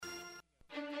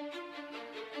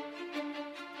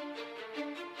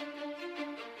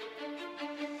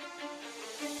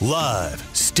Live,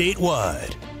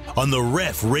 statewide, on the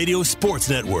Ref Radio Sports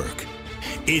Network.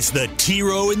 It's the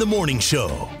T-Row in the Morning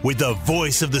Show with the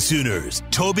voice of the Sooners,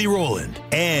 Toby Rowland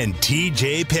and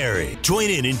TJ Perry. Join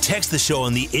in and text the show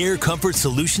on the Air Comfort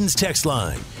Solutions text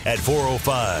line at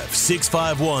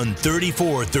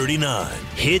 405-651-3439.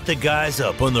 Hit the guys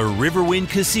up on the Riverwind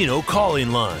Casino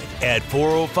call-in line at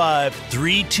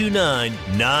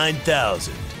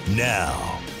 405-329-9000.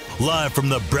 Now, live from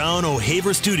the Brown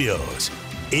O'Haver Studios,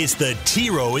 it's the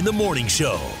T-Row in the Morning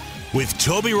Show with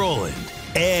Toby Rowland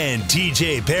and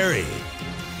TJ Perry.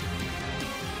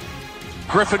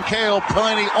 Griffin Cale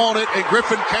plenty on it, and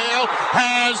Griffin Cale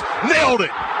has nailed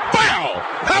it. Wow!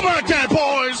 How about that,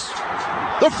 boys?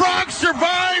 The Frogs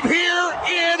survive here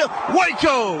in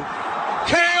Waco.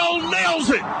 Cale nails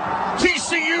it.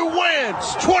 TCU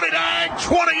wins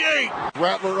 29-28.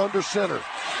 Rattler under center.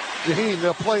 Jaheen,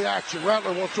 they'll play action.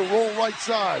 Rattler wants to roll right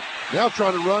side. Now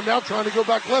trying to run, now trying to go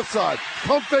back left side.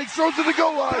 Pump fake, throws to the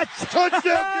goal line.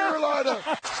 Touchdown, Carolina.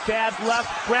 Stab left,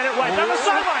 Granite White down the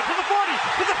sideline to the 40,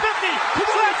 to the 50,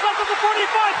 slants left to the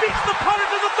 45, beats the punter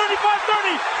to the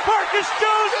 35-30. Marcus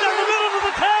Jones down the middle to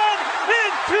the 10,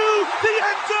 into the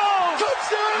end zone.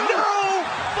 Touchdown! No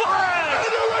flag!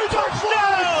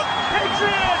 Touchdown!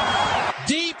 Patriots!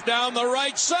 Deep down the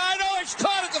right side. Oh, it's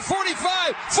caught at the 45,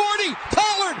 40,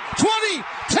 Pollard, 20,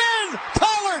 10,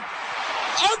 Pollard.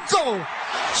 Uncle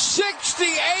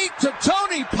 68 to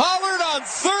Tony Pollard on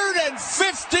 3rd and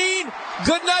 15.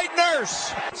 Good night,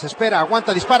 nurse. Se espera,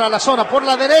 aguanta, dispara a la zona por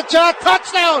la derecha.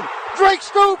 Touchdown. Drake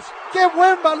Stoops. Qué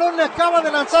buen balón le acaba de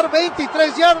lanzar,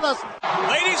 23 yardas.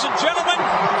 Ladies and gentlemen,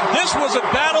 this was a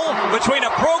battle between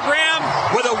a program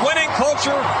with a winning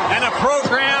culture and a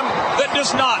program that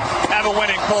does not have a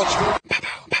winning culture.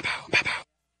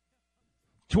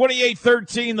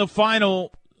 28-13, the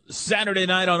final Saturday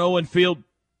night on Owen Field.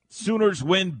 Sooners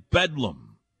win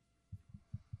Bedlam.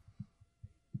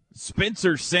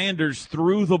 Spencer Sanders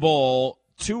threw the ball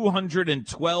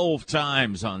 212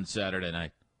 times on Saturday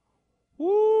night.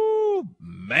 Woo,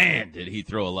 man, did he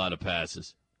throw a lot of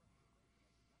passes.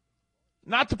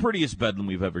 Not the prettiest Bedlam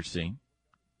we've ever seen.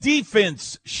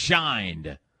 Defense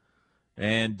shined,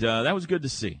 and that was good to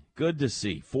see. Good to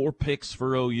see. 4 picks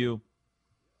for OU.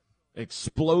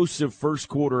 Explosive first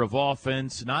quarter of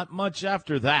offense. Not much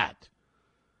after that,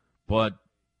 but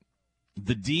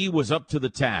the D was up to the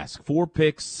task. 4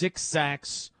 picks, 6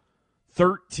 sacks,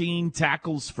 13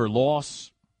 tackles for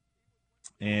loss,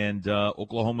 and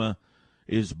Oklahoma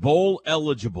is bowl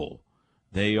eligible.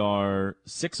 They are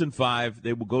 6-5.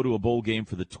 They will go to a bowl game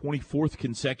for the 24th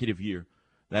consecutive year.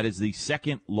 That is the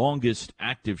second longest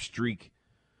active streak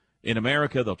in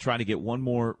America. They'll try to get one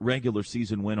more regular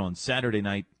season win on Saturday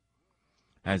night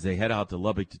as they head out to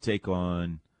Lubbock to take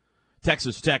on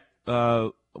Texas Tech.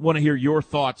 Want to hear your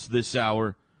thoughts this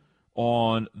hour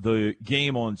on the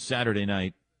game on Saturday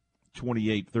night,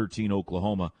 28-13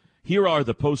 Oklahoma. Here are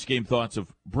the post-game thoughts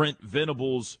of Brent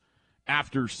Venables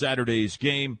after Saturday's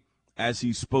game as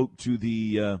he spoke to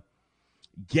the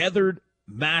gathered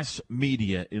mass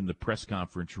media in the press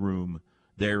conference room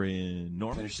there in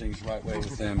Norman. Finish things the right way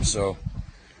with them, so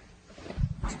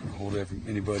hold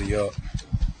anybody up.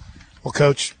 Well,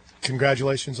 Coach,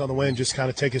 congratulations on the win. Just kind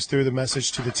of take us through the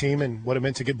message to the team and what it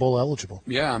meant to get bowl eligible.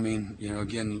 Yeah, I mean,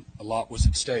 again, a lot was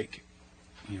at stake.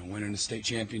 Winning the state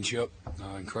championship,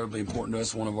 incredibly important to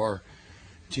us. One of our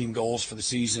team goals for the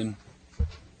season,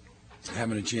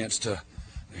 having a chance to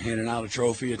handing out a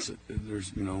trophy.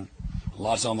 There's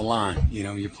lots on the line.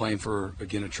 You're playing for,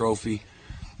 again, a trophy.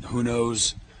 Who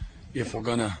knows if we're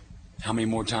gonna, how many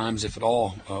more times, if at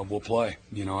all, we'll play.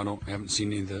 I haven't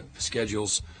seen any of the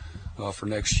schedules for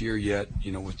next year yet.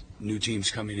 With new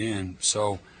teams coming in,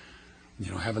 so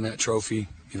having that trophy,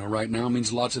 right now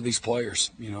means lots of these players.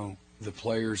 The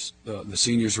players, the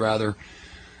seniors rather,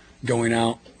 going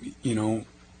out,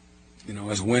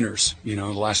 as winners. The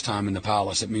last time in the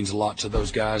Palace, it means a lot to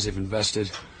those guys. They've invested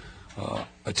a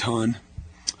ton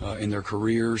in their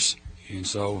careers, and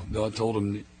so I told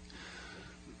them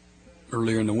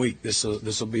earlier in the week, this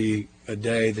will be a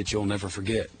day that you'll never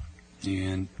forget.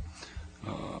 And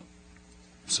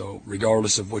so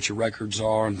regardless of what your records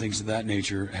are and things of that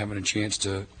nature, having a chance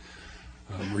to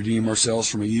redeem ourselves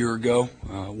from a year ago,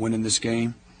 winning this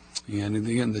game, and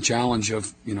again the challenge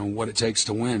of what it takes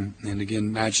to win, and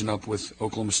again matching up with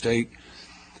Oklahoma State.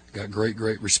 Got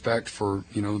great respect for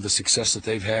the success that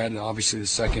they've had. Obviously the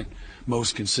second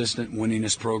most consistent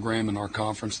winningest program in our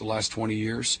conference the last 20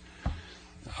 years.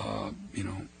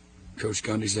 Coach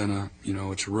Gundy's done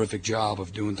a terrific job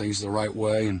of doing things the right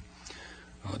way and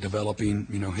developing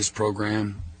his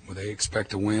program where they expect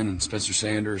to win, and Spencer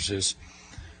Sanders is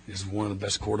is one of the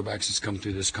best quarterbacks that's come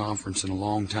through this conference in a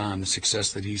long time. The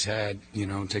success that he's had,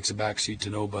 takes a backseat to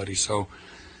nobody. So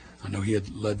I know he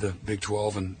had led the Big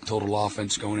 12 in total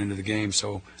offense going into the game.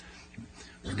 So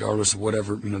regardless of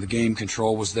whatever, the game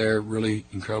control was there. Really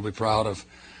incredibly proud of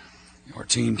our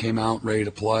team. Came out ready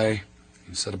to play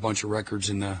and set a bunch of records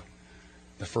in the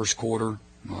first quarter.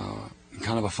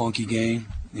 Kind of a funky game,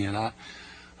 and I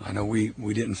know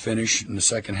we didn't finish in the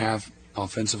second half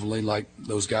offensively like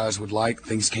those guys would like.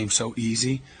 Things came so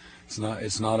easy. It's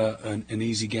not an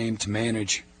easy game to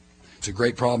manage. It's a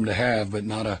great problem to have, but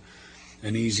not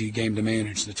an easy game to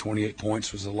manage. The 28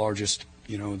 points was the largest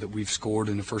that we've scored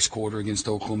in the first quarter against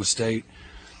Oklahoma State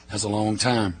as a long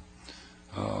time.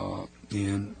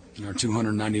 And our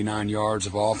 299 yards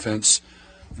of offense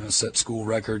set school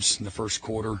records in the first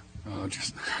quarter. I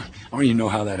don't even know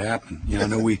how that happened. I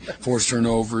know we forced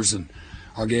turnovers, and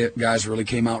our guys really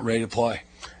came out ready to play,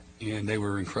 and they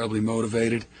were incredibly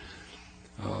motivated.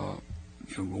 A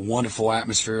wonderful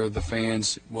atmosphere of the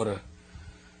fans.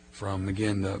 From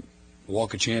the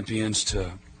Walk of Champions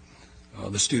to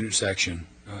the student section.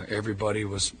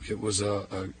 It was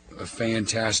a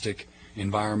fantastic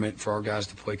environment for our guys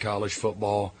to play college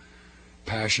football,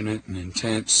 passionate and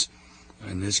intense,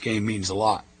 and this game means a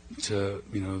lot to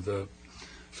the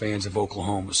fans of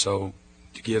Oklahoma. So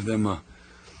to give them a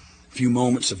few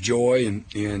moments of joy and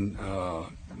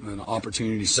an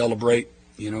opportunity to celebrate,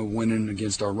 winning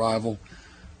against our rival,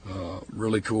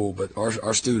 really cool. But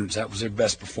our students, that was their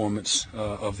best performance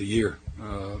of the year,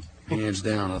 hands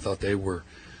down. I thought they were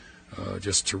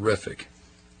just terrific.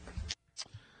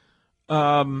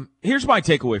 Here's my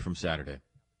takeaway from Saturday,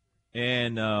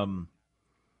 and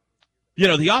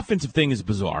the offensive thing is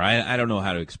bizarre. I don't know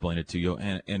how to explain it to you,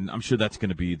 and I'm sure that's going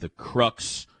to be the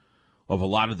crux of a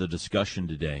lot of the discussion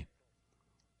today.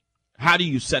 How do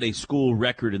you set a school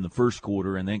record in the first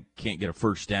quarter and then can't get a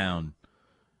first down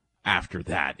after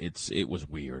that? It was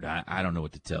weird. I don't know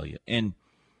what to tell you. And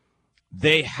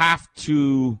they have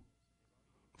to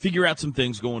figure out some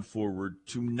things going forward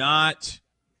to not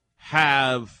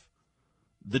have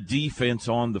the defense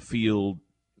on the field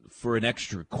for an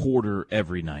extra quarter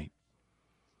every night.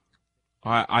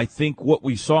 I think what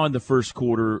we saw in the first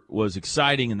quarter was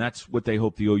exciting, and that's what they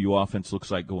hope the OU offense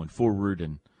looks like going forward.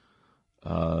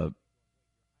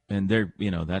 And they're,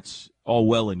 that's all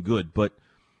well and good. But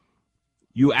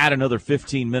you add another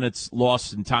 15 minutes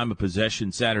lost in time of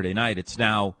possession Saturday night, it's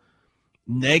now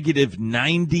negative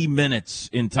 90 minutes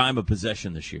in time of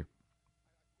possession this year,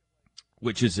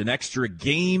 which is an extra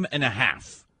game and a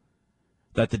half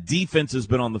that the defense has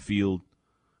been on the field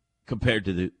compared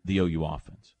to the OU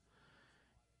offense.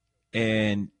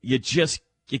 And you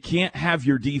can't have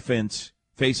your defense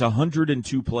face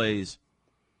 102 plays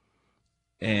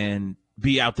and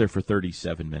be out there for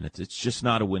 37 minutes. It's just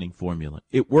not a winning formula.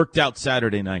 It worked out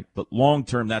Saturday night, but long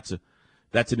term, that's an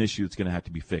issue that's going to have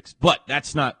to be fixed. But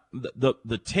that's not the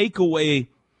takeaway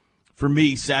for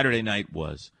me. Saturday night,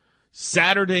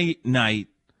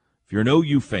 if you're an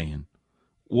OU fan,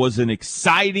 was an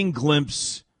exciting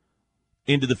glimpse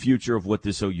into the future of what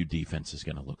this OU defense is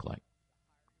going to look like.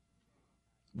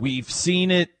 We've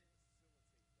seen it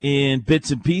in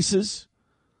bits and pieces.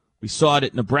 We saw it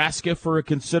at Nebraska for a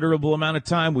considerable amount of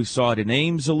time. We saw it in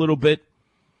Ames a little bit.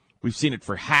 We've seen it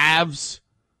for halves.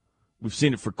 We've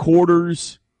seen it for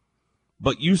quarters.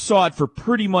 But you saw it for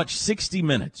pretty much 60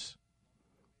 minutes.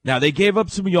 Now, they gave up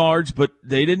some yards, but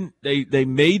they didn't. They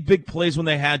made big plays when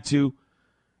they had to.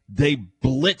 They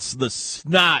blitzed the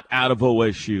snot out of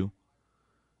OSU.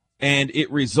 And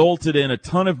it resulted in a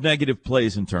ton of negative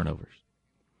plays and turnovers.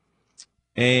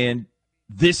 And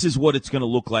this is what it's going to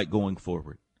look like going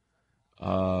forward.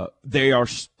 They are,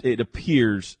 it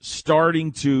appears,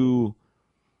 starting to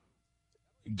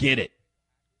get it.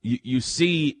 You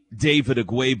see David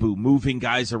Agwebu moving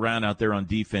guys around out there on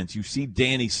defense. You see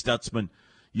Danny Stutzman.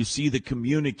 You see the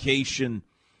communication,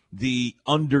 the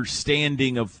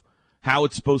understanding of how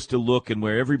it's supposed to look and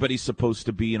where everybody's supposed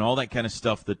to be and all that kind of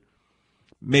stuff that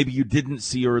maybe you didn't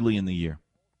see early in the year.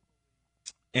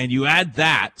 And you add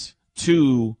that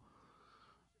to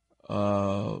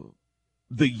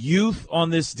the youth on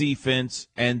this defense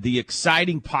and the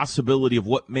exciting possibility of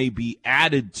what may be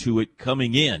added to it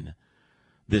coming in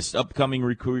this upcoming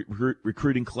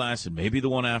recruiting class and maybe the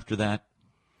one after that.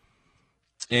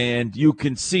 And you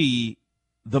can see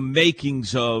the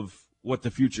makings of what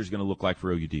the future is going to look like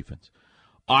for OU defense.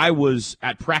 I was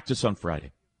at practice on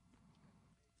Friday,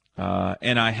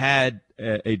 and I had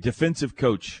a defensive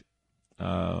coach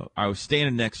I was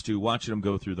standing next to, watching him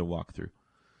go through the walkthrough.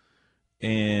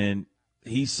 And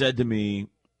he said to me,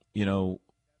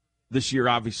 this year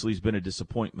obviously has been a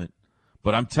disappointment,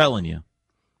 but I'm telling you,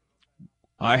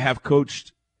 I have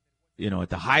coached, at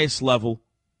the highest level.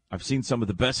 I've seen some of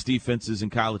the best defenses in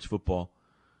college football.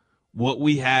 What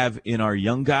we have in our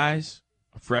young guys,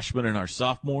 our freshmen and our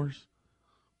sophomores,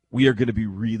 we are going to be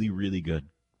really, really good.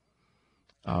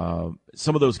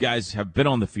 Some of those guys have been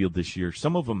on the field this year.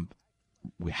 Some of them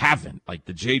we haven't, like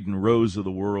the Jaden Rose of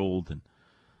the world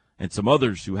and some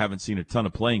others who haven't seen a ton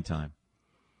of playing time.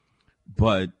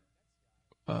 But,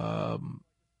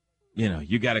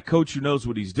 you got a coach who knows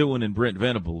what he's doing in Brent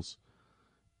Venables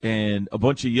and a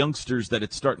bunch of youngsters that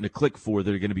it's starting to click for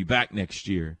that are going to be back next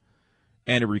year,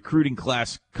 and a recruiting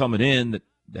class coming in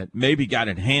that maybe got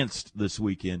enhanced this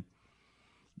weekend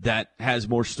that has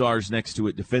more stars next to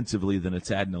it defensively than it's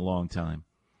had in a long time.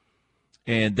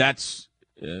 And that's,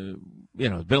 there's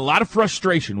been a lot of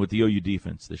frustration with the OU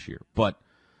defense this year. But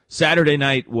Saturday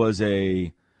night was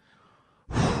for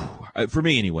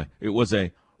me anyway, it was all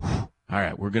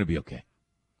right, we're going to be okay.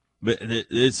 But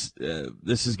this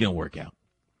is going to work out.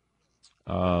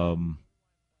 So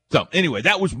anyway,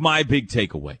 that was my big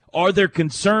takeaway. Are there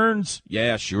concerns?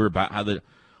 Yeah, sure, about how the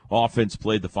offense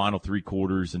played the final three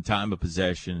quarters and time of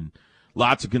possession.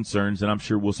 Lots of concerns, and I'm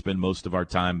sure we'll spend most of our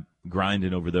time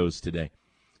grinding over those today.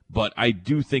 But I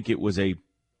do think it was a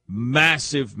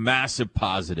massive, massive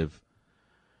positive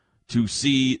to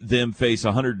see them face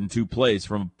 102 plays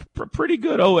from a pretty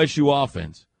good OSU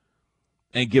offense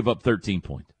and give up 13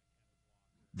 points.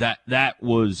 That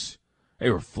was, they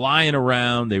were flying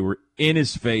around. They were in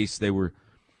his face. They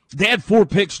had 4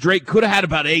 picks. Drake could have had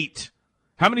about 8.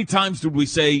 How many times did we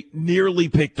say nearly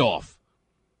picked off?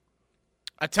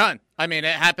 A ton. I mean,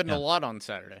 it happened a lot on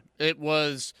Saturday. It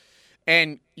was,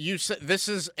 and you said this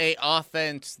is a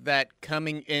offense that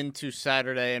coming into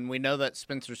Saturday, and we know that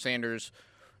Spencer Sanders,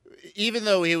 even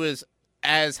though he was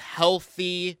as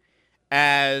healthy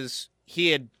as he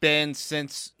had been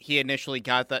since he initially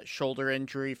got that shoulder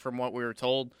injury, from what we were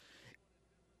told,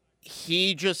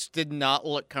 he just did not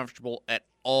look comfortable at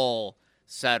all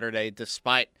Saturday,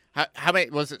 despite how many,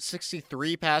 was it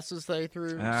 63 passes they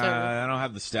threw Saturday? I don't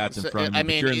have the stats in front of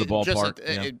me, but you're in the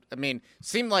ballpark.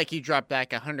 Seemed like he dropped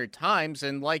back 100 times,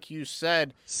 and like you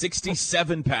said,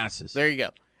 67 passes. There you go.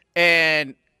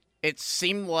 And it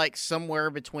seemed like somewhere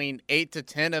between 8 to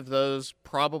 10 of those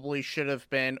probably should have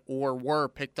been or were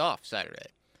picked off Saturday.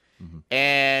 Mm-hmm.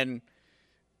 And,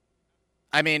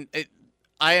 I mean,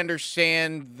 I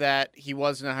understand that he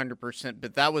wasn't 100%,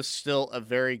 but that was still a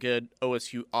very good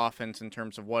OSU offense in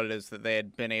terms of what it is that they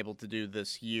had been able to do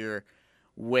this year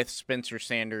with Spencer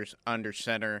Sanders under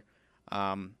center.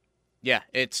 Tell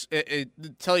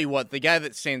you what, the guy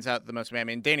that stands out the most, I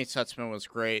mean, Danny Stutzman was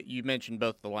great. You mentioned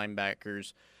both the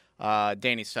linebackers,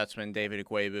 Danny Stutzman, David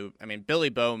Ugwebu. I mean, Billy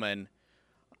Bowman,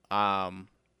 I'm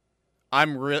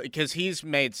really, because he's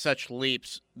made such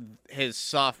leaps his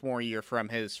sophomore year from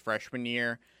his freshman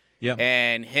year. Yeah.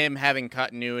 And him having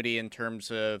continuity in terms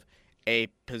of a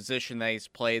position that he's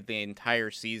played the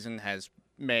entire season has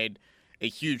made a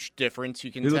huge difference.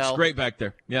 You can tell. He looks great back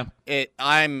there. Yeah.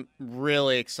 I'm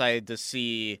really excited to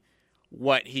see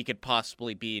what he could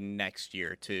possibly be next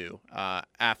year, too.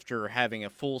 After having a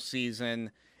full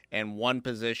season and one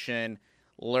position,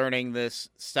 learning this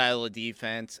style of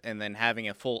defense, and then having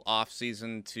a full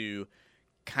offseason to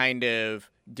kind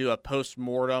of do a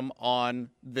post-mortem on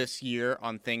this year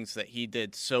on things that he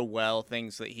did so well,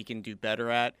 things that he can do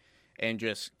better at, and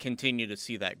just continue to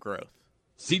see that growth.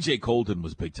 C.J. Colden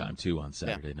was big time, too, on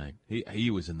Saturday night.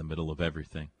 He was in the middle of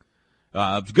everything.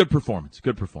 Good performance.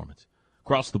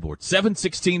 Across the board.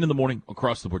 7:16 in the morning,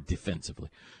 across the board defensively.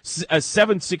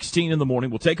 7:16 in the morning.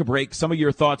 We'll take a break. Some of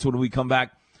your thoughts when we come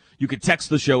back. You can text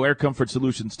the show, Air Comfort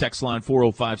Solutions, text line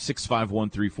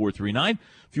 405-651-3439.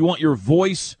 If you want your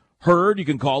voice heard, you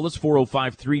can call us,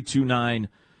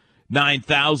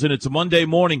 405-329-9000. It's a Monday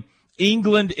morning.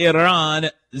 England, Iran,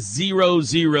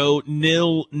 0-0,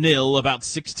 0-0, about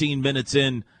 16 minutes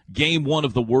in. Game 1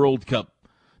 of the World Cup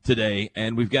today,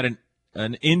 and we've got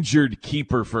an injured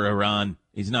keeper for Iran.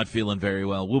 He's not feeling very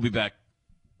well. We'll be back.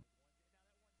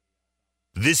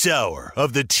 This hour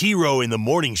of the T-Row in the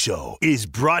Morning Show is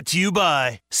brought to you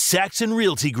by Saxon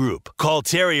Realty Group. Call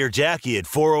Terry or Jackie at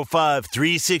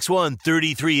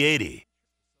 405-361-3380.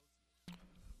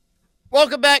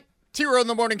 Welcome back. T-Row in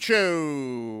the Morning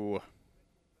Show.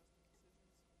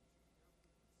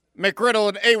 McGriddle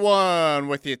and A1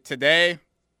 with you today.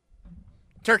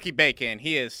 Turkey bacon.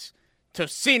 He is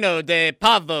Tocino de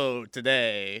Pavo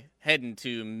today. Heading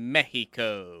to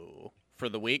Mexico for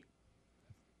the week.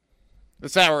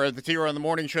 This hour of the T-Row in the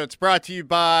Morning Show, it's brought to you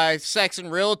by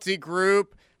Saxon Realty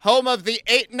Group, home of the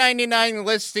 $8.99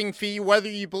 listing fee. Whether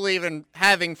you believe in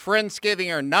having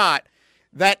Friendsgiving or not,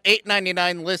 that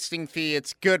 $8.99 listing fee,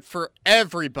 it's good for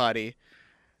everybody.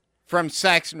 From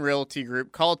Saxon Realty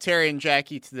Group. Call Terry and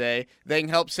Jackie today. They can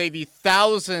help save you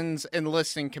thousands in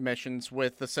listing commissions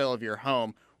with the sale of your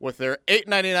home. With their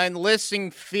 $8.99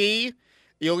 listing fee,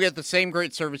 you'll get the same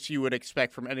great service you would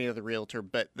expect from any other realtor,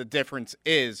 but the difference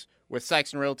is with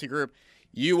Saxon Realty Group,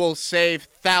 you will save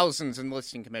thousands in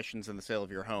listing commissions in the sale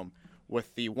of your home.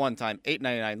 With the one-time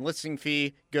 $8.99 listing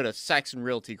fee, go to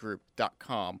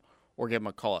saxonrealtygroup.com or give them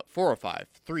a call at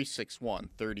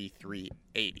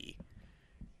 405-361-3380.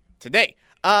 Today.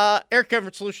 Air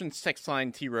Comfort Solutions text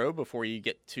line T-Row before you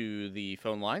get to the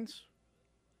phone lines.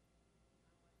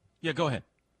 Yeah, go ahead.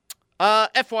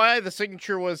 FYI, the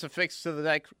signature was affixed to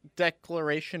the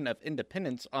Declaration of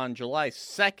Independence on July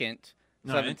 2nd,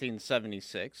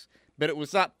 1776, but it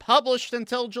was not published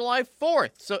until July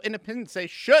 4th, so Independence Day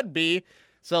should be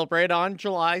celebrated on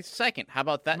July 2nd. How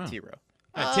about that, T-Row?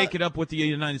 Take it up with the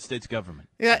United States government.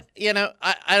 Yeah,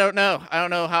 I don't know. I don't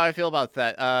know how I feel about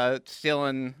that.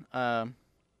 Stealing my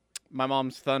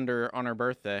mom's thunder on her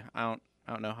birthday. I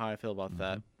don't know how I feel about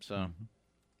that. So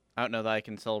I don't know that I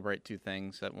can celebrate two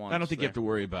things at once. I don't think you have to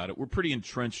worry about it. We're pretty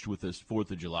entrenched with this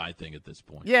 4th of July thing at this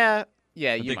point. Yeah,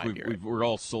 I think we're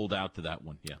all sold out to that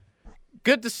one. Yeah.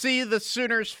 Good to see the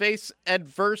Sooners face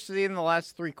adversity in the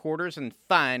last three quarters and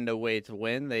find a way to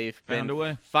win. They've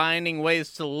been finding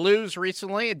ways to lose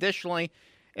recently. Additionally,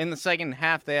 in the second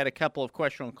half, they had a couple of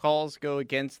questionable calls go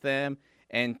against them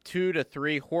and 2 to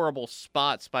 3 horrible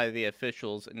spots by the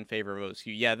officials in favor of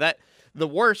OSU. Yeah, the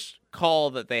worst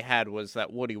call that they had was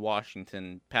that Woody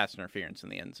Washington pass interference in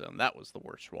the end zone. That was the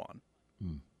worst one.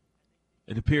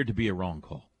 It appeared to be a wrong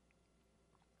call.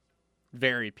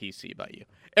 Very PC by you.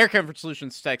 Air Comfort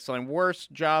Solutions text line.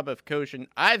 Worst job of coaching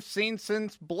I've seen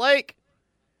since Blake.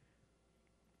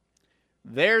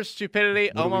 Their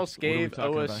stupidity almost gave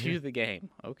OSU the game.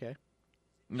 Okay.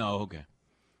 No, okay.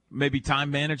 Maybe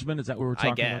time management? Is that what we're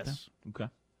talking about? I guess. Okay.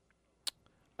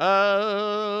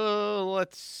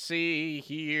 Let's see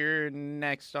here.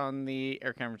 Next on the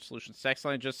Air Comfort Solutions text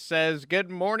line just says, good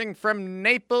morning from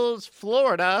Naples,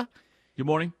 Florida. Good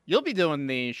morning. You'll be doing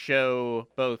the show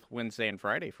both Wednesday and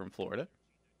Friday from Florida.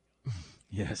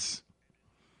 Yes.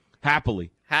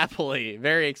 Happily.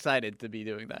 Very excited to be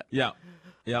doing that. Yeah.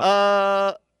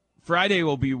 Friday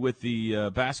will be with the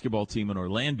basketball team in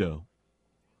Orlando.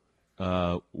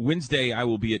 Wednesday I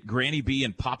will be at Granny B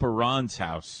and Papa Ron's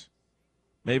house.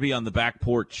 Maybe on the back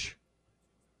porch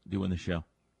doing the show.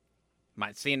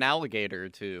 Might see an alligator or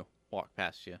two walk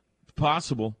past you.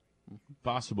 Possible.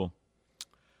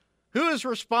 Who is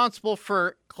responsible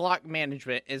for clock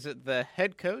management? Is it the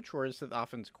head coach or is it the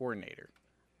offense coordinator?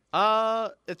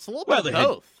 It's a little bit of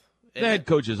both. The head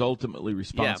coach is ultimately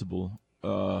responsible.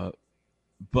 Yeah.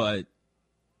 But,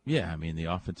 yeah, I mean, the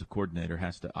offensive coordinator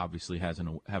has to obviously have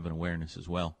an awareness as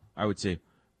well. I would say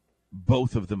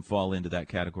both of them fall into that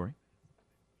category.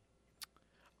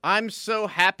 I'm so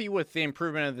happy with the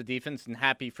improvement of the defense and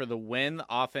happy for the win. The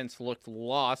offense looked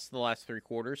lost the last three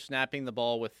quarters, snapping the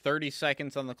ball with 30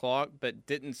 seconds on the clock, but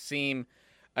didn't seem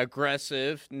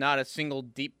aggressive. Not a single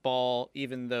deep ball,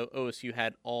 even though OSU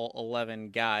had all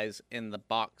 11 guys in the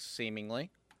box,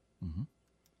 seemingly. Mm-hmm.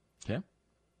 Okay.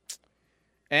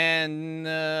 And,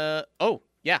 the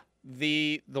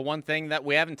one thing that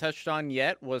we haven't touched on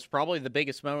yet was probably the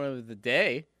biggest moment of the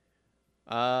day.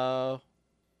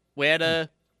 We had a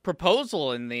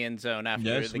proposal in the end zone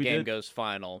after the game goes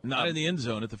final. Not in the end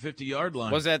zone, at the 50-yard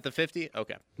line. Was it at the 50?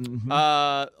 Okay. Mm-hmm.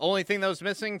 Only thing that was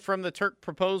missing from the Turk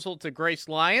proposal to Grace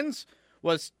Lyons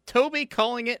was Toby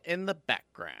calling it in the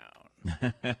background.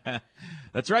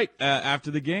 That's right. After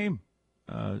the game,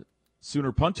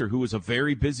 Sooner punter, who was a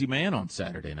very busy man on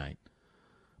Saturday night,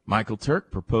 Michael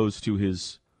Turk proposed to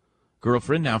his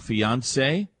girlfriend, now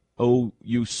fiancée,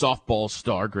 OU softball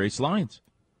star Grace Lyons.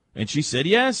 And she said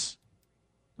yes.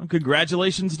 Well,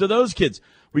 congratulations to those kids.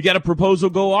 We got a proposal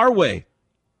go our way.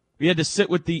 We had to sit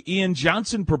with the Ian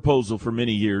Johnson proposal for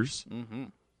many years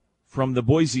from the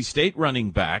Boise State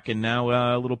running back, and now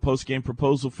a little post-game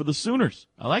proposal for the Sooners.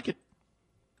 I like it.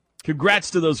 Congrats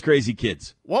to those crazy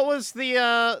kids. What was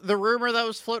the rumor that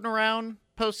was floating around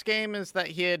post-game is that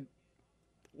he had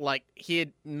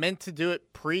meant to do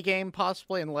it pre-game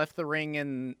possibly and left the ring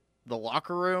in the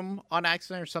locker room on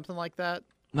accident or something like that?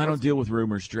 I don't deal with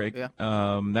rumors, Drake.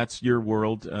 Yeah. That's your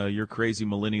world, your crazy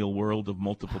millennial world of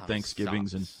multiple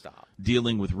Thanksgivings and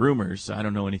dealing with rumors. I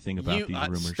don't know anything about these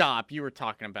rumors. Stop. You were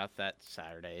talking about that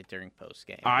Saturday during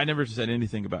postgame. I never said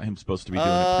anything about him supposed to be doing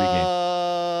it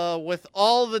pregame. With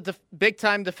all the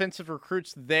big-time defensive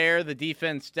recruits there, the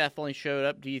defense definitely showed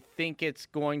up. Do you think it's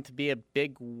going to be a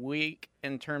big week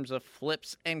in terms of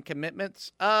flips and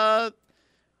commitments?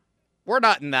 We're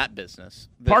not in that business.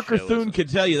 Parker Thune could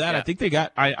tell you that. I think they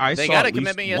got. I they saw got at a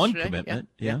commitment least one yesterday. commitment.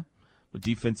 Yeah. A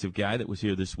defensive guy that was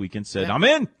here this weekend said, Yeah. "I'm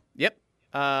in." Yep.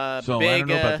 So I don't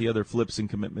know about the other flips and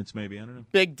commitments. Maybe I don't know.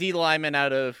 Big D lineman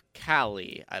out of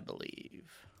Cali, I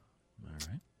believe. All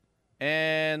right.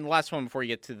 And last one before you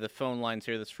get to the phone lines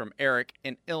here. This is from Eric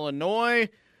in Illinois.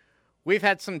 We've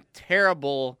had some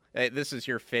terrible. This is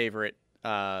your favorite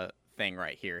thing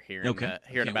right here.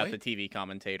 Hearing about the TV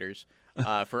commentators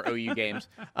for OU games.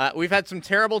 We've had some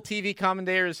terrible TV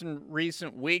commentators in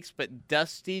recent weeks, but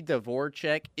Dusty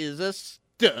Dvorak is a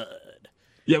stud.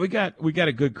 Yeah, we got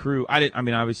a good crew. I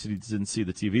obviously didn't see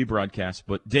the TV broadcast,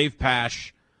 but Dave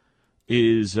Pasch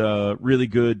is really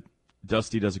good.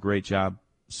 Dusty does a great job.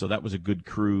 So that was a good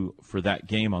crew for that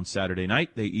game on Saturday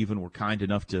night. They even were kind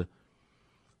enough to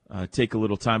take a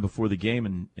little time before the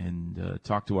game and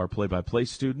talk to our play-by-play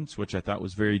students, which I thought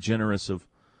was very generous of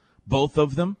both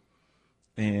of them.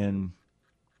 And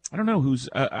I don't know who's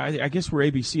I guess we're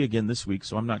ABC again this week,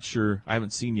 so I'm not sure. I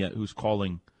haven't seen yet who's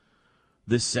calling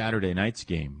this Saturday night's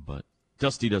game, but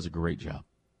Dusty does a great job.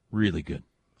 Really good.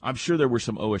 I'm sure there were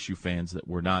some OSU fans that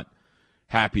were not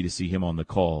happy to see him on the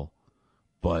call,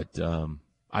 but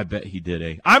I bet he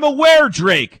did I'm aware,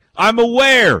 Drake. I'm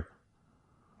aware.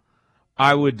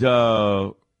 I would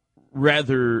rather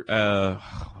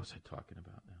what was I talking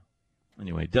about now?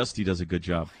 Anyway, Dusty does a good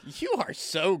job. You are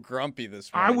so grumpy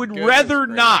this morning. I would rather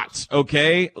not.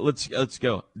 Okay, let's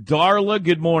go. Darla,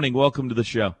 good morning. Welcome to the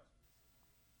show.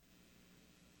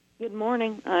 Good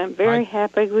morning. I'm very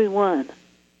happy we won.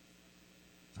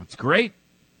 That's great.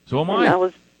 So am I. I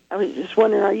was just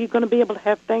wondering, are you going to be able to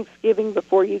have Thanksgiving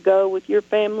before you go with your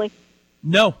family?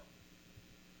 No.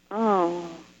 Oh.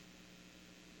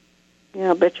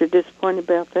 Yeah, I bet you're disappointed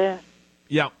about that.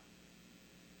 Yeah.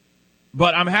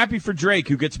 But I'm happy for Drake,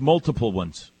 who gets multiple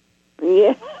ones.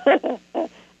 Yeah.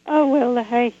 Oh, well,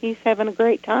 hey, he's having a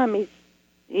great time.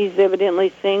 He's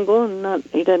evidently single, and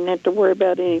he doesn't have to worry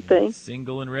about anything.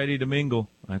 Single and ready to mingle.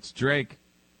 That's Drake.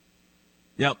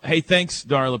 Yep. Hey, thanks,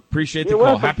 Darla. Appreciate the You're call.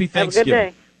 welcome. Happy Thanksgiving. Have a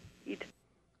good day.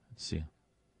 Let's see.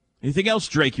 Anything else,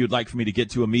 Drake, you'd like for me to get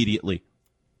to immediately?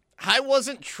 I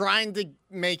wasn't trying to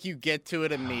make you get to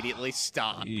it immediately.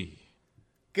 Stop.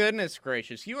 Goodness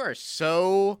gracious. You are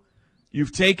so...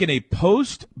 You've taken a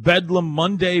post-Bedlam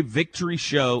Monday victory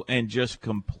show and just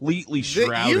completely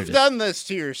shrouded You've done this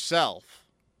to yourself.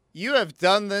 You have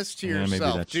done this to maybe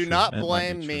yourself. that's Do true. not That might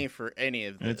blame be me for any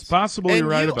of this. It's possible you're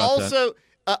right about that.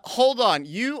 Hold on.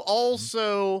 You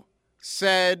also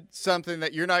said something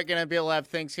that you're not going to be able to have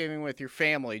Thanksgiving with your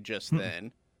family just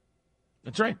then.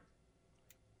 That's right.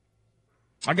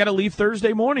 I got to leave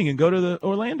Thursday morning and go to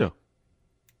Orlando.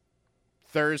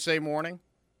 Thursday morning?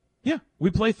 Yeah, we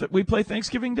play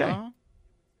Thanksgiving Day. Uh-huh.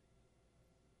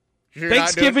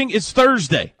 Thanksgiving is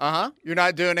Thursday. Uh-huh. You're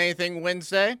not doing anything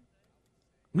Wednesday?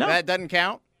 No. That doesn't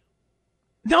count?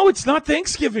 No, it's not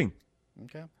Thanksgiving.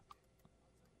 Okay.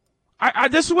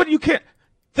 This is what you can't.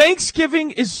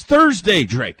 Thanksgiving is Thursday,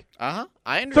 Drake. Uh-huh.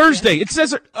 I understand. Thursday. It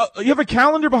says you have a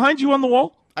calendar behind you on the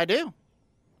wall? I do.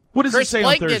 What does it say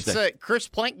on Thursday? Chris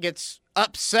Plank gets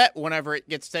upset whenever it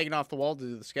gets taken off the wall to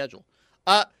do the schedule.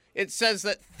 It says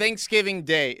that Thanksgiving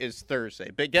Day is Thursday.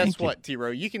 But guess what,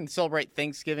 T-Row? You can celebrate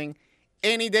Thanksgiving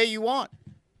any day you want.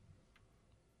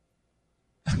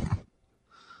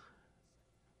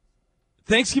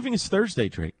 Thanksgiving is Thursday,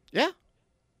 Drake. Yeah.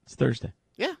 It's Thursday.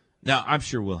 Yeah. Now, I'm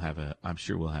sure Wednesday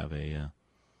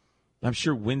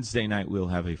night we'll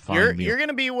have a fine meal. You're going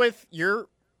to be with your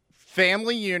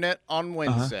family unit on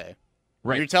Wednesday.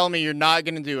 Right. You're telling me you're not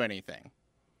going to do anything.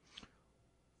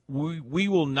 We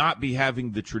will not be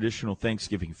having the traditional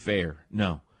Thanksgiving fare.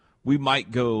 No. We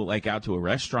might go out to a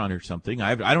restaurant or something.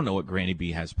 I don't know what Granny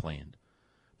B has planned.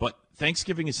 But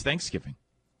Thanksgiving is Thanksgiving.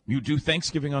 You do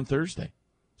Thanksgiving on Thursday.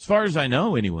 As far as I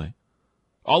know, anyway.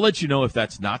 I'll let you know if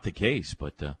that's not the case,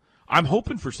 but I'm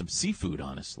hoping for some seafood,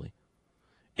 honestly.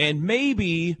 And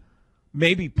maybe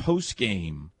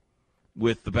post-game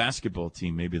with the basketball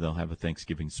team, maybe they'll have a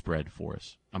Thanksgiving spread for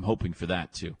us. I'm hoping for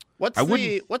that, too. What's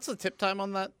the tip time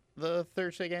on the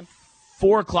Thursday game?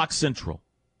 4:00 Central.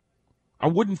 I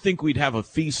wouldn't think we'd have a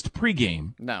feast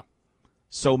pregame. No.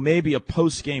 So maybe a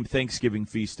post-game Thanksgiving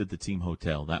feast at the team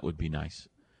hotel. That would be nice.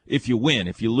 If you win.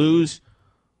 If you lose,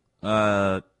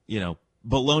 bologna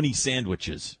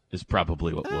sandwiches is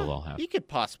probably what we'll all have. You could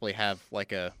possibly have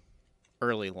a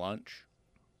early lunch.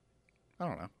 I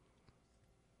don't know.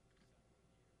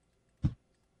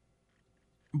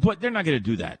 But they're not going to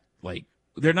do that.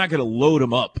 They're not going to load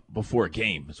them up before a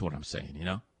game is what I'm saying, you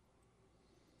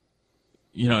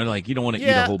don't want to eat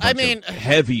a whole bunch of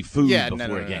heavy food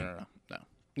before a game. No.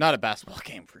 Not a basketball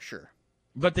game for sure.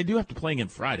 But they do have to play again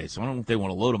Friday, so I don't know if they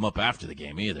want to load them up after the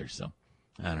game either. So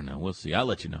I don't know. We'll see. I'll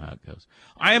let you know how it goes.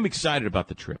 I am excited about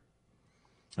the trip.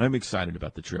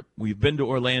 We've been to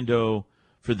Orlando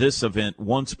for this event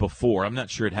once before. I'm not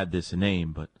sure it had this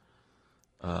name, but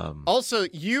also,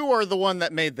 you are the one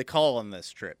that made the call on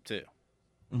this trip, too.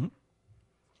 Mm-hmm.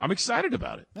 I'm excited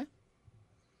about it. Yeah.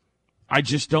 I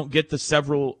just don't get the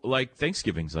several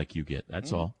Thanksgivings like you get.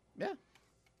 That's all. Yeah.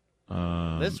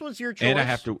 This was your choice. And I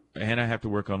have to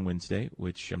work on Wednesday,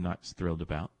 which I'm not thrilled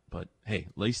about. But hey,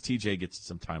 at least TJ gets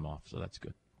some time off, so that's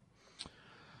good.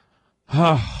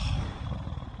 How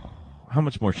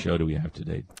much more show do we have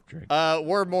today, Drake?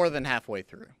 We're more than halfway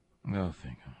through. Oh,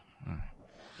 thank God. All right.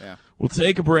 Yeah. We'll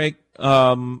take a break.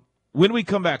 When we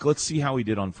come back, let's see how we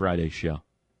did on Friday's show.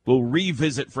 We'll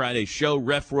revisit Friday's show,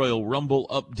 Ref Royal Rumble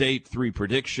update, 3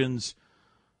 predictions,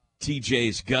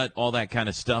 TJ's gut, all that kind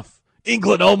of stuff.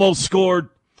 England almost scored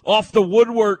off the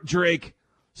woodwork, Drake.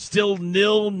 Still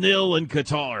 0-0 in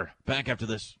Qatar. Back after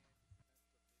this.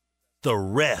 The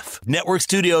Ref Network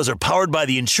studios are powered by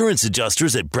the insurance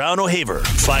adjusters at Brown O'Haver.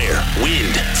 Fire,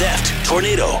 wind, theft,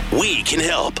 tornado. We can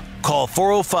help. Call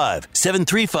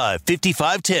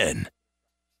 405-735-5510.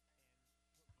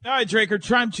 All right, Draker,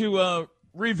 time to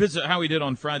revisit how we did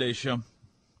on Friday's show.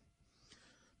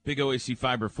 Big OAC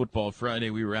Fiber Football Friday.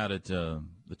 We were out at the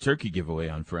turkey giveaway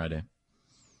on Friday.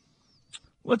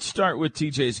 Let's start with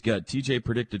TJ's gut. TJ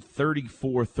predicted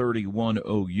 34-31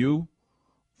 OU.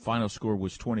 Final score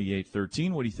was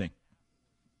 28-13. What do you think?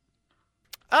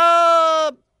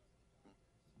 I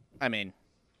mean,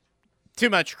 too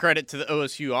much credit to the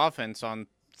OSU offense on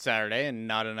Saturday and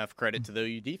not enough credit to the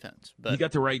OU defense. But you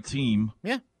got the right team.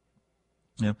 Yeah.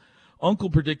 Yeah. Uncle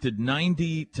predicted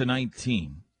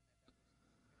 90-19.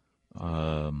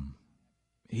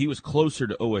 He was closer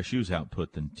to OSU's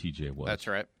output than TJ was. That's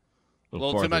right. A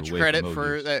little too much credit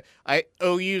for that.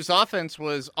 OU's offense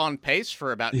was on pace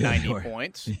for about 90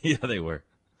 points. Yeah, they were.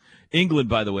 England,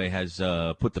 by the way, has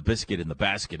put the biscuit in the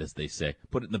basket, as they say.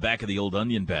 Put it in the back of the old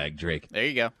onion bag, Drake. There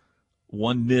you go.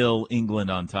 1-0 England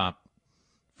on top.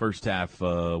 First half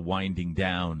winding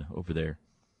down over there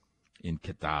in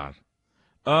Qatar.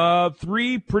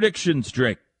 3 predictions,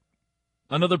 Drake.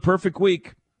 Another perfect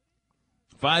week.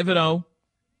 5-0.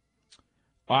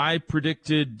 I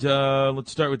predicted,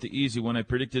 let's start with the easy one. I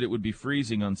predicted it would be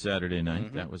freezing on Saturday night.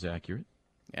 Mm-hmm. That was accurate.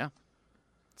 Yeah.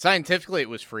 Scientifically, it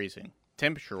was freezing,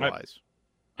 temperature-wise.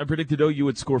 I predicted OU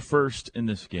would score first in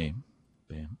this game.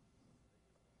 Bam.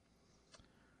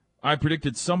 I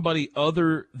predicted somebody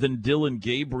other than Dylan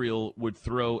Gabriel would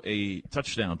throw a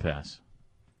touchdown pass.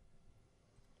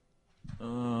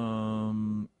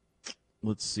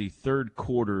 Let's see. Third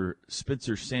quarter,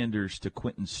 Spencer Sanders to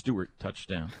Quentin Stewart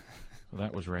touchdown. So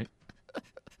that was right.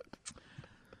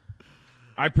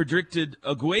 I predicted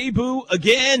Agwebu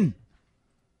again.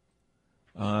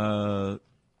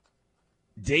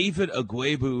 David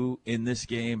Agwebu in this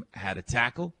game had a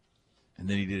tackle, and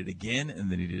then he did it again, and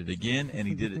then he did it again, and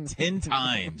he did it 10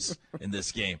 times in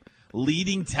this game.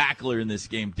 Leading tackler in this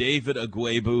game, David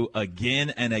Agwebu, again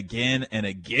and again and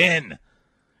again.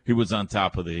 He was on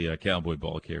top of the Cowboy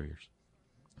ball carriers.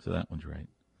 So that one's right.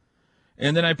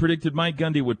 And then I predicted Mike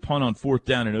Gundy would punt on 4th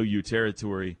down in OU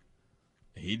territory.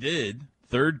 He did.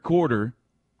 Third quarter,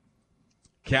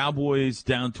 Cowboys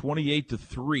down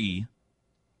 28-3.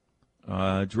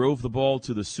 Drove the ball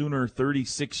to the Sooner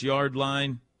 36-yard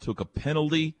line. Took a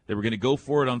penalty. They were going to go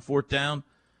for it on 4th down.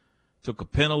 Took a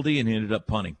penalty, and he ended up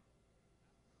punting.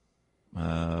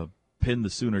 Pinned the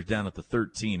Sooners down at the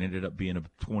 13. Ended up being a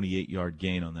 28-yard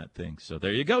gain on that thing. So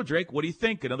there you go, Drake. What do you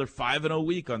think? Another 5-0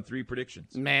 week on 3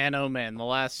 predictions. Man, oh, man. The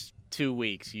last 2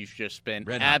 weeks, you've just been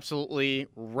absolutely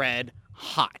red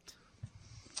hot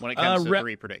when it comes to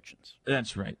 3 predictions.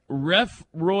 That's right. Ref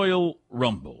Royal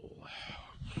Rumble.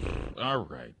 All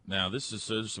right. Now, this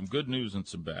is some good news and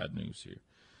some bad news here.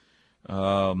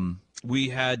 We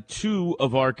had 2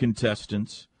 of our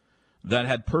contestants that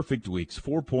had perfect weeks,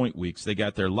 4-point weeks. They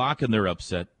got their lock and their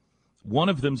upset. One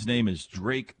of them's name is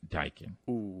Drake Dykin.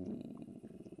 Ooh.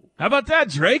 How about that,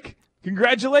 Drake?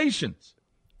 Congratulations.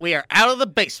 We are out of the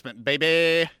basement,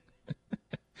 baby.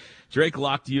 Drake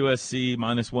locked USC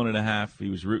 -1.5.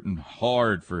 He was rooting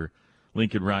hard for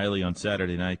Lincoln Riley on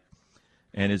Saturday night.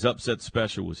 And his upset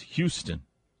special was Houston,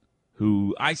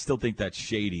 who I still think that's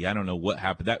shady. I don't know what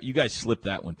happened. You guys slipped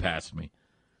that one past me.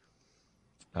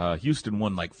 Houston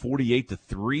won like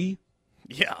 48-3.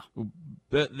 Yeah.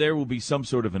 But there will be some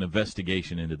sort of an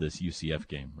investigation into this UCF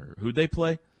game. Who'd they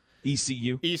play?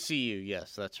 ECU? ECU,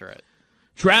 yes, that's right.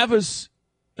 Travis,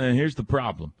 here's the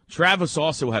problem. Travis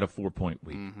also had a 4-point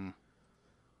week. Mm-hmm.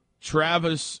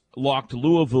 Travis locked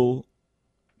Louisville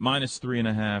minus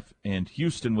 3.5, and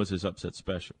Houston was his upset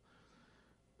special,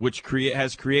 which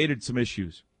has created some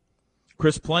issues.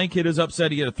 Chris Plank hit his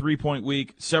upset. He had a 3-point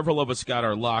week. Several of us got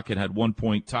our lock and had 1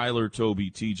 point. Tyler, Toby,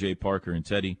 TJ, Parker, and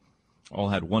Teddy all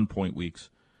had 1 point weeks.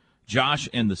 Josh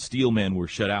and the Steelman were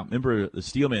shut out. Remember, the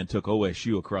Steelman took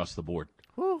OSU across the board.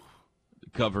 Whew. The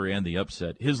cover and the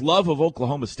upset. His love of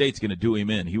Oklahoma State's going to do him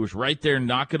in. He was right there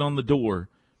knocking on the door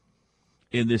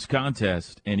in this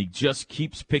contest, and he just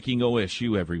keeps picking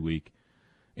OSU every week,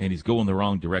 and he's going the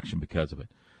wrong direction because of it.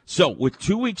 So, with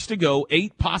 2 weeks to go,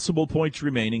 8 possible points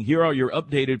remaining, here are your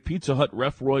updated Pizza Hut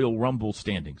Ref Royal Rumble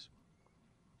standings.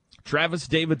 Travis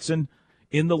Davidson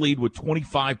in the lead with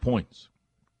 25 points.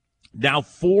 Now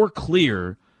 4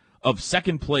 clear of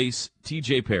second place,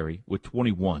 TJ Perry with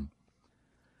 21.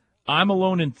 I'm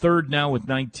alone in third now with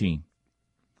 19.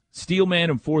 Steelman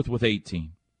in fourth with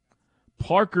 18.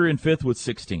 Parker in fifth with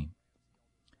 16.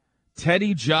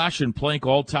 Teddy, Josh, and Plank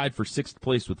all tied for sixth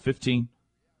place with 15.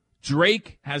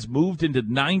 Drake has moved into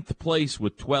ninth place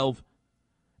with 12.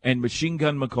 And Machine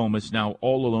Gun McComas now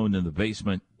all alone in the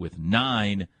basement with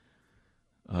 9,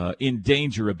 in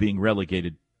danger of being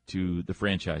relegated to the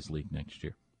franchise league next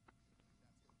year.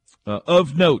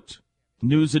 Of note,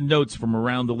 news and notes from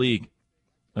around the league.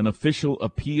 An official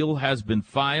appeal has been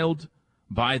filed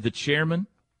by the chairman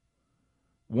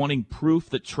wanting proof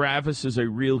that Travis is a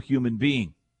real human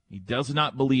being. He does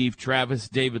not believe Travis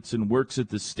Davidson works at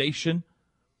the station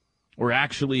or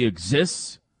actually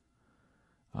exists.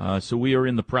 So we are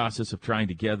in the process of trying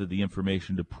to gather the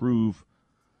information to prove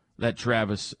that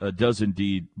Travis does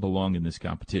indeed belong in this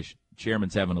competition.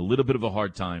 Chairman's having a little bit of a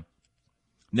hard time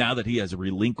now that he has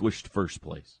relinquished first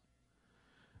place.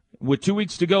 With 2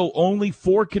 weeks to go, only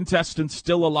 4 contestants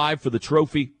still alive for the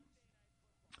trophy.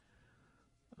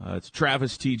 It's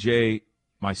Travis, TJ,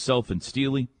 myself, and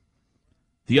Steely.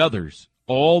 The others,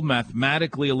 all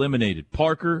mathematically eliminated.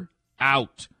 Parker,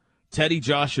 out. Teddy,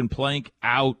 Josh, and Plank,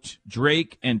 out.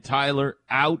 Drake and Tyler,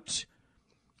 out.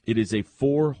 It is a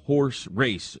 4-horse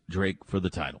race, Drake, for the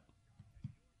title.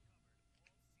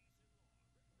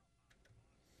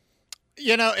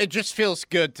 You know, it just feels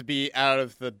good to be out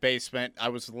of the basement. I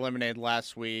was eliminated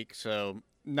last week, so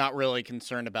not really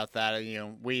concerned about that.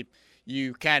 You know,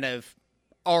 you kind of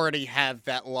already have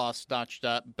that loss notched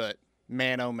up, but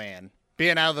man, oh man,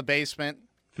 being out of the basement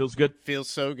feels good. Feels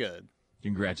so good.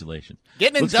 Congratulations.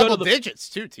 Getting in double digits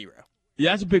too, T-Row.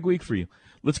 Yeah, it's a big week for you.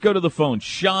 Let's go to the phone.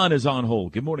 Sean is on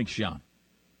hold. Good morning, Sean.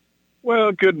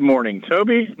 Well, good morning,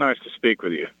 Toby. Nice to speak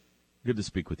with you. Good to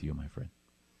speak with you, my friend.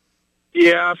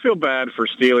 Yeah, I feel bad for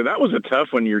Steely. That was a tough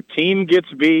one. Your team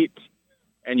gets beat,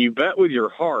 and you bet with your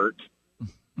heart,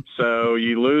 so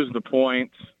you lose the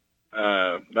points.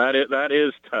 That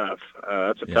is tough.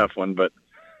 That's a tough one, but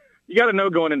you got to know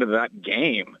going into that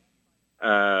game,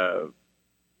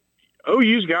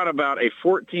 OU's got about a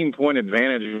 14-point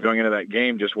advantage going into that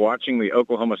game just watching the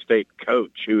Oklahoma State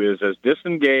coach, who is as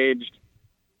disengaged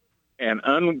and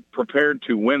unprepared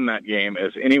to win that game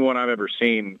as anyone I've ever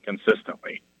seen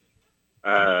consistently.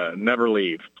 Never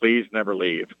leave. Please never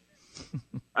leave.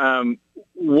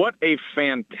 What a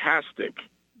fantastic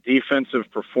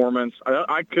defensive performance.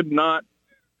 I could not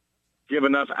give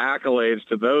enough accolades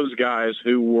to those guys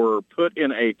who were put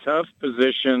in a tough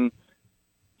position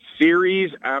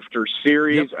series after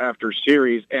series after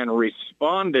series and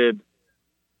responded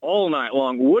all night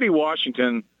long. Woody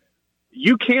Washington,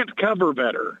 you can't cover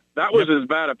better. That was as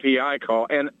bad a PI call.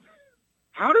 And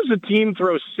how does a team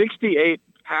throw 68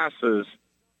 passes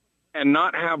and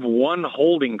not have one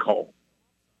holding call?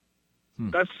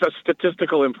 That's a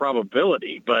statistical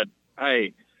improbability, but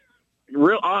I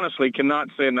honestly cannot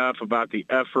say enough about the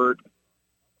effort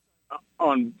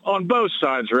on both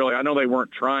sides, really. I know they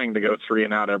weren't trying to go 3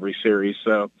 and out every series,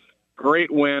 so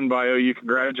great win by OU.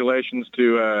 Congratulations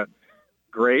to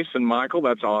Grace and Michael.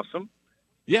 That's awesome.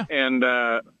 Yeah. And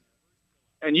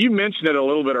you mentioned it a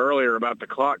little bit earlier about the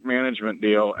clock management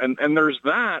deal, and there's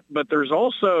that, but there's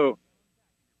also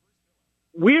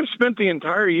we have spent the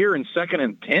entire year in 2nd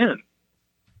and 10.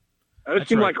 It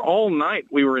seemed like all night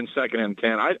we were in 2nd and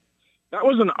 10. That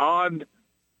was an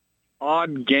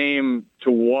odd game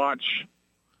to watch.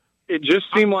 It just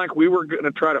seemed like we were going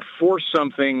to try to force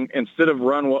something instead of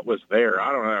run what was there.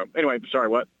 I don't know. Anyway, sorry,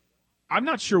 what? I'm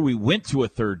not sure we went to a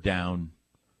 3rd down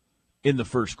in the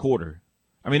first quarter.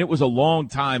 I mean, it was a long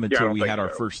time until we had our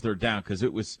first 3rd down because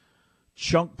it was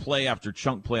chunk play after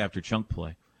chunk play after chunk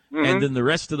play. Mm-hmm. And then the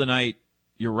rest of the night,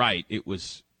 you're right, it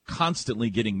was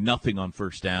constantly getting nothing on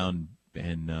 1st down,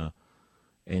 and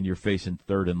you're facing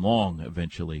 3rd and long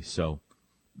eventually. So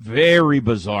very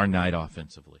bizarre night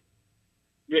offensively.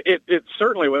 It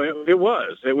certainly it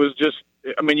was. It was just,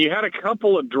 I mean, you had a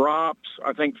couple of drops.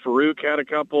 I think Farouk had a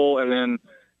couple, and then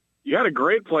you had a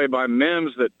great play by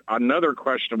Mims that another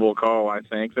questionable call, I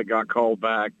think, that got called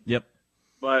back. Yep.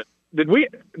 But did we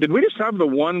just have the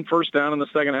one first down in the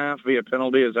second half via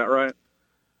penalty? Is that right?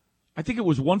 I think it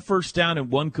was one first down and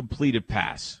one completed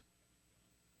pass.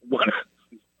 What?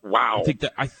 Wow.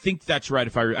 I think that's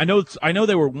right. I know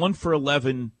they were 1 for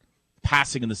 11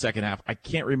 passing in the second half. I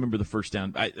can't remember the first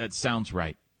down. That sounds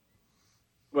right.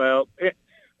 Well,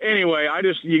 anyway,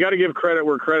 you got to give credit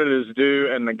where credit is due,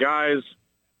 and the guys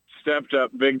stepped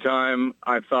up big time.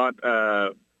 I thought,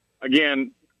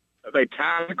 again, they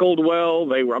tackled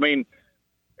well. And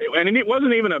it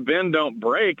wasn't even a bend, don't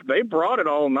break. They brought it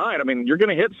all night. I mean, you're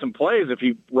going to hit some plays if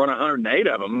you run 108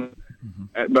 of them.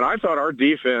 Mm-hmm. But I thought our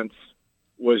defense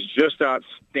was just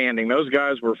outstanding. Those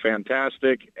guys were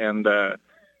fantastic, and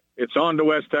it's on to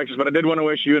West Texas. But I did want to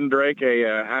wish you and Drake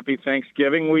a happy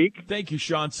Thanksgiving week. Thank you,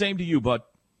 Sean. Same to you, bud.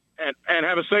 And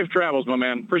have a safe travels, my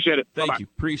man. Appreciate it. Thank you.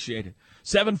 Appreciate it.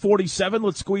 7:47.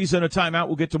 Let's squeeze in a timeout.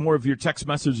 We'll get to more of your text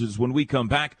messages when we come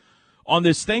back on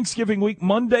this Thanksgiving week,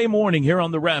 Monday morning here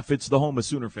on the Ref. It's the home of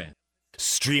Sooner fans.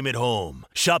 Stream at home.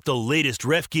 Shop the latest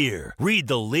Ref gear. Read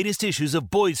the latest issues of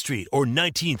Boyd Street or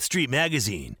 19th Street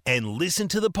Magazine. And listen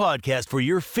to the podcast for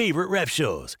your favorite Ref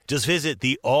shows. Just visit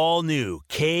the all-new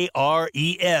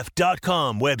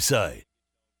KREF.com website.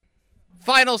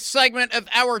 Final segment of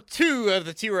Hour 2 of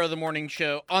the T-Row of the Morning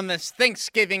Show on this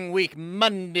Thanksgiving week,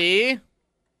 Monday.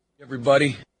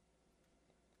 Everybody.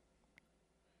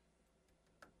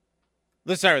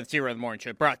 This hour of the T-Row of the Morning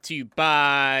Show brought to you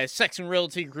by Sexton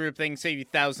Realty Group. They can save you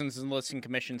thousands in listing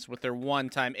commissions with their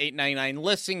one-time $8.99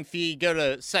 listing fee. Go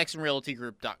to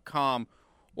SextonRealtyGroup.com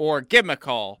or give them a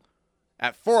call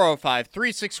at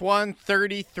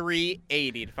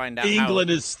 405-361-3380 to find out England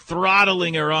is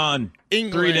throttling Iran.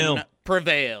 England 3-0.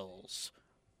 Prevails.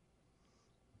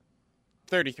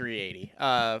 3380.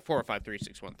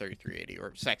 405-361-3380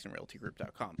 or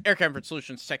SextonRealtyGroup.com. Air Comfort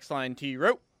Solutions text line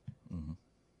T-Row. Mm-hmm.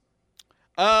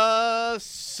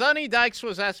 Sonny Dykes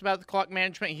was asked about the clock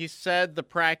management. He said they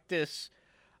practiced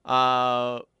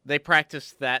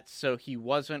that, so he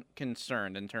wasn't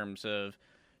concerned in terms of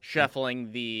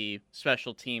shuffling the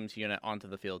special teams unit onto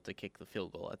the field to kick the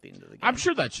field goal at the end of the game.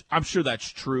 I'm sure that's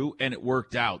true, and it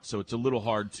worked out. So it's a little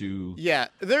hard to. Yeah,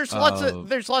 there's lots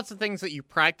of things that you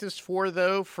practice for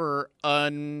though for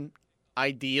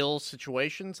unideal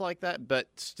situations like that, but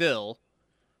still,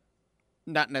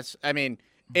 not necessarily. I mean.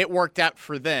 It worked out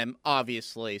for them,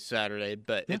 obviously, Saturday,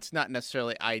 but it's not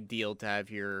necessarily ideal to have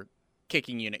your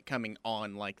kicking unit coming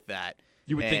on like that.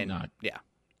 You would think not. Yeah,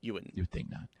 you wouldn't. You would think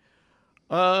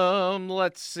not.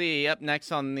 Let's see. Up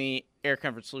next on the Air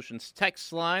Comfort Solutions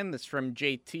text line, that's from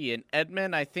JT and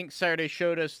Edmond. I think Saturday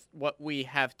showed us what we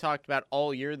have talked about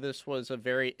all year. This was a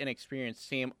very inexperienced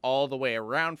team all the way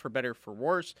around, for better, for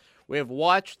worse. We have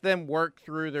watched them work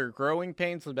through their growing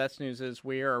pains. The best news is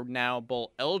we are now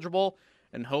bowl eligible.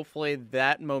 And hopefully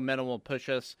that momentum will push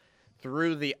us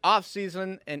through the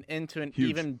offseason and into an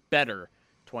even better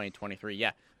 2023.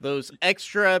 Yeah, those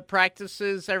extra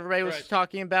practices everybody was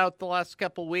talking about the last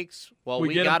couple weeks, well,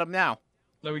 we got them now.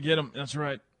 Let me get them. That's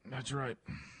right. That's right.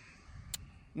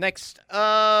 Next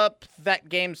up, that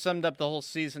game summed up the whole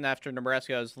season after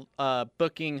Nebraska was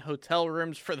booking hotel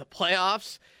rooms for the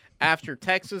playoffs. After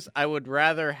Texas, I would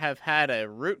rather have had a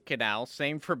root canal.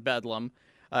 Same for Bedlam.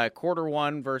 Quarter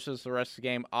one versus the rest of the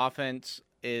game. Offense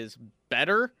is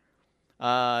better.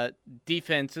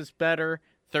 Defense is better.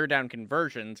 Third down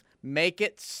conversions. Make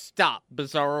it stop.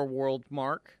 Bizarro World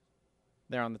Mark.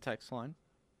 There on the text line.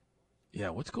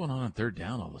 Yeah, what's going on third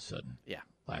down all of a sudden? Yeah.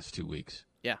 Last 2 weeks.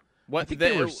 Yeah. I think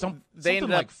they were something ended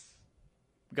like... up...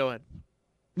 Go ahead.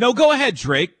 No, go ahead,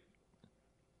 Drake.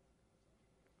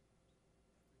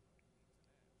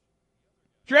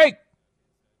 Drake.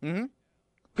 Mm-hmm.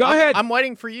 Go ahead. I'm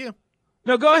waiting for you.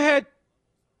 No, go ahead.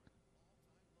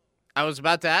 I was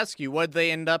about to ask you, what did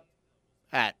they end up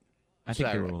at? I think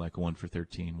Saturday? they were like 1 for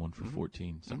 13, 1 for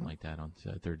 14, something like that on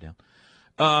third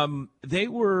down. They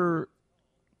were...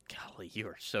 Golly, you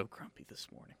are so grumpy this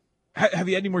morning. Have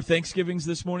you had any more Thanksgivings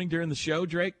this morning during the show,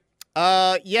 Drake?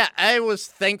 Yeah, I was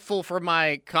thankful for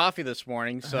my coffee this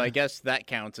morning, so I guess that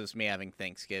counts as me having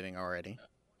Thanksgiving already.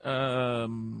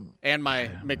 And my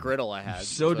McGriddle I had.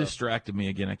 So distracted me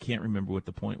again. I can't remember what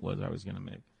the point was I was going to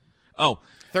make. Oh,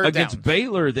 third against downs.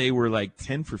 Baylor, they were like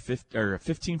 10 for 50 or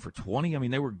 15 for 20. I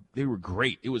mean, they were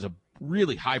great. It was a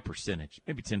really high percentage,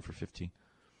 maybe 10 for 15.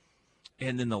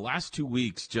 And then the last 2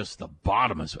 weeks, just the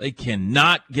bottom. They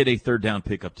cannot get a third down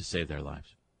pickup to save their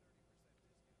lives.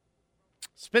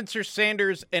 Spencer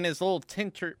Sanders and his little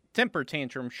temper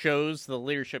tantrum shows the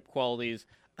leadership qualities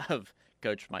of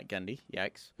Coach Mike Gundy.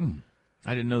 Yikes.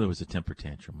 I didn't know there was a temper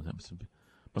tantrum. That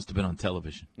must have been on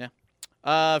television. Yeah.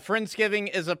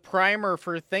 Friendsgiving is a primer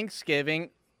for Thanksgiving.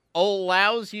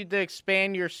 Allows you to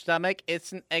expand your stomach.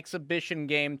 It's an exhibition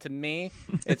game to me.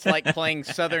 It's like playing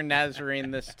Southern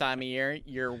Nazarene this time of year.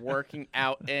 You're working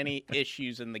out any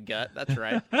issues in the gut. That's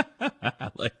right.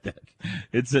 I like that.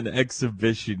 It's an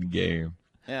exhibition game.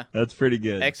 Yeah. That's pretty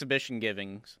good. Exhibition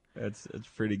givings. That's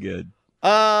pretty good.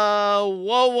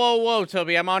 Whoa,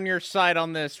 Toby. I'm on your side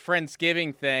on this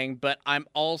Friendsgiving thing, but I'm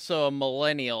also a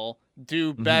millennial.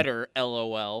 Do better,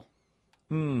 LOL.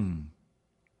 From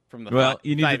the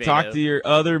you need to talk to your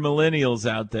other millennials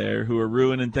out there who are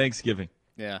ruining Thanksgiving.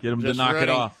 Yeah. Get them to knock it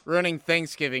off. Ruining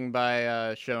Thanksgiving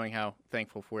by showing how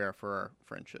thankful we are for our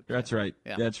friendship. That's right.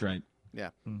 Yeah. That's right. Yeah.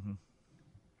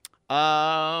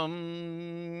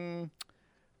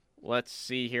 Let's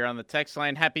see here on the text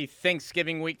line. Happy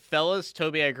Thanksgiving week, fellas.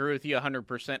 Toby, I agree with you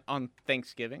 100% on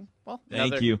Thanksgiving. Well,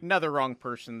 Thank you. Another wrong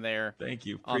person there. Thank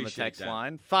you. On the Appreciate text that.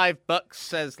 line. $5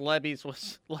 says Lebby's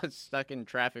was stuck in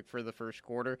traffic for the first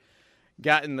quarter.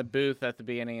 Got in the booth at the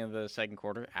beginning of the second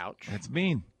quarter. Ouch. That's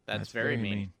mean. That's very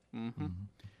mean.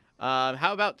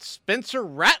 How about Spencer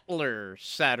Rattler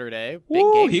Saturday?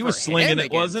 Big game he for was slinging him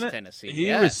it, wasn't it? Tennessee.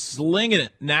 He was slinging it.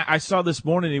 Now, I saw this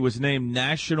morning he was named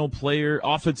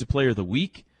Offensive Player of the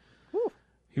Week. Woo.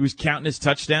 He was counting his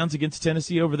touchdowns against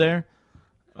Tennessee over there.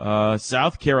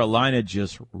 South Carolina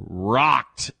just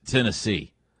rocked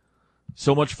Tennessee.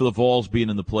 So much for the Vols being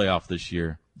in the playoff this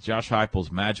year. Josh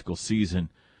Heupel's magical season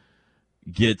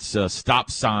gets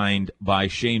stop-signed by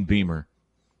Shane Beamer.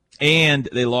 And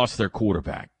they lost their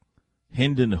quarterback.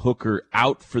 Hendon Hooker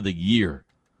out for the year.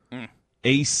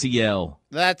 ACL.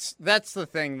 That's the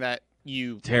thing that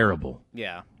you... Terrible.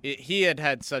 Yeah. He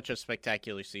had such a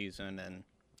spectacular season, and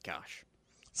gosh.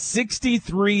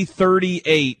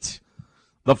 63-38,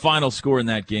 the final score in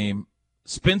that game.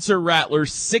 Spencer Rattler,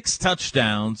 6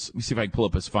 touchdowns. Let me see if I can pull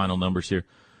up his final numbers here.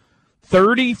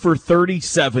 30 for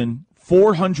 37,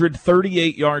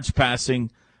 438 yards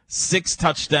passing, 6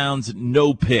 touchdowns,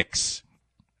 no picks.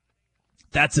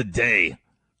 That's a day.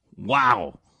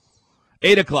 Wow.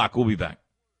 8 o'clock, we'll be back.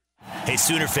 Hey,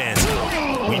 Sooner fans,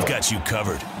 we've got you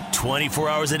covered. 24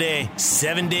 hours a day,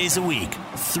 7 days a week,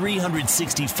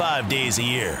 365 days a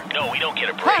year. No, we don't get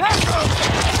a break.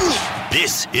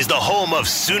 This is the home of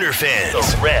Sooner fans.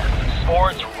 The Ref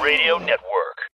Sports Radio Network.